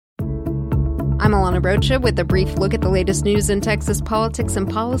I'm Alana Rocha with a brief look at the latest news in Texas politics and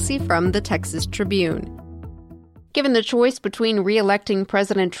policy from the Texas Tribune. Given the choice between re-electing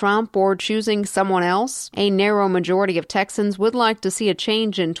President Trump or choosing someone else, a narrow majority of Texans would like to see a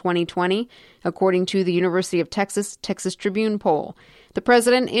change in 2020, according to the University of Texas Texas Tribune poll. The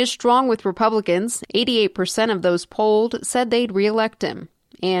president is strong with Republicans. 88% of those polled said they'd re-elect him,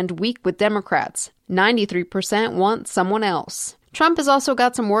 and weak with Democrats. 93% want someone else. Trump has also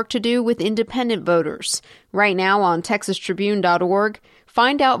got some work to do with independent voters. Right now on TexasTribune.org,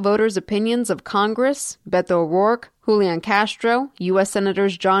 find out voters' opinions of Congress, Beto O'Rourke, Julian Castro, U.S.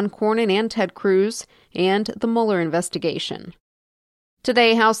 Senators John Cornyn and Ted Cruz, and the Mueller investigation.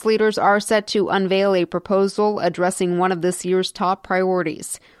 Today, House leaders are set to unveil a proposal addressing one of this year's top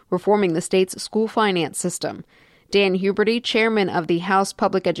priorities, reforming the state's school finance system. Dan Huberty, chairman of the House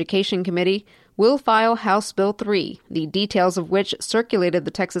Public Education Committee, will file House Bill 3, the details of which circulated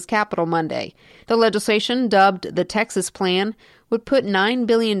the Texas Capitol Monday. The legislation, dubbed the Texas Plan, would put $9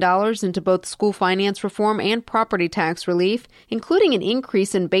 billion into both school finance reform and property tax relief, including an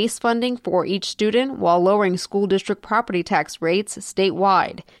increase in base funding for each student while lowering school district property tax rates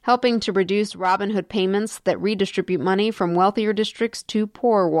statewide, helping to reduce Robin Hood payments that redistribute money from wealthier districts to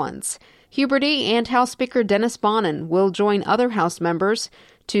poorer ones. Huberty and House Speaker Dennis Bonnen will join other House members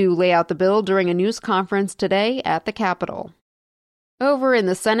to lay out the bill during a news conference today at the Capitol. Over in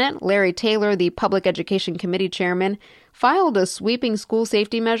the Senate, Larry Taylor, the Public Education Committee chairman, filed a sweeping school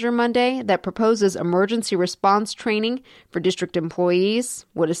safety measure Monday that proposes emergency response training for district employees,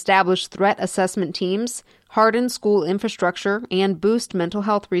 would establish threat assessment teams, harden school infrastructure, and boost mental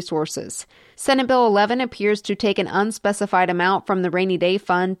health resources. Senate Bill 11 appears to take an unspecified amount from the rainy day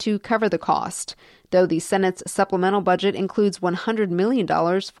fund to cover the cost, though the Senate's supplemental budget includes $100 million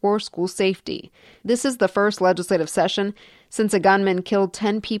for school safety. This is the first legislative session since a gunman killed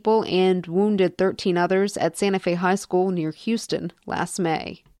 10 people and wounded 13 others at Santa Fe High School near Houston last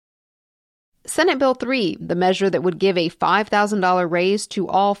May. Senate Bill 3, the measure that would give a $5,000 raise to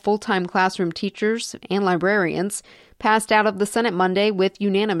all full-time classroom teachers and librarians, passed out of the Senate Monday with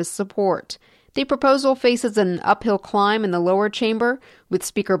unanimous support. The proposal faces an uphill climb in the lower chamber, with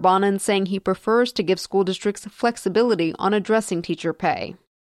Speaker Bonnen saying he prefers to give school districts flexibility on addressing teacher pay.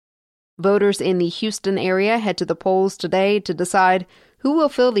 Voters in the Houston area head to the polls today to decide who will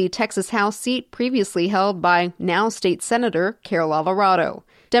fill the Texas House seat previously held by now State Senator Carol Alvarado.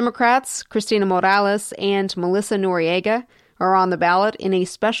 Democrats Cristina Morales and Melissa Noriega are on the ballot in a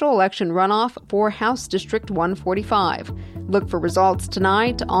special election runoff for House District 145. Look for results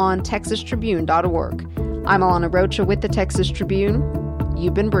tonight on TexasTribune.org. I'm Alana Rocha with the Texas Tribune.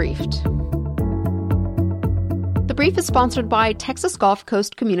 You've been briefed. The brief is sponsored by Texas Gulf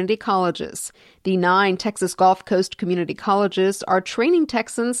Coast Community Colleges. The 9 Texas Gulf Coast Community Colleges are training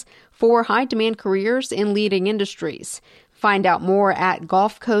Texans for high-demand careers in leading industries. Find out more at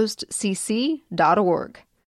gulfcoastcc.org.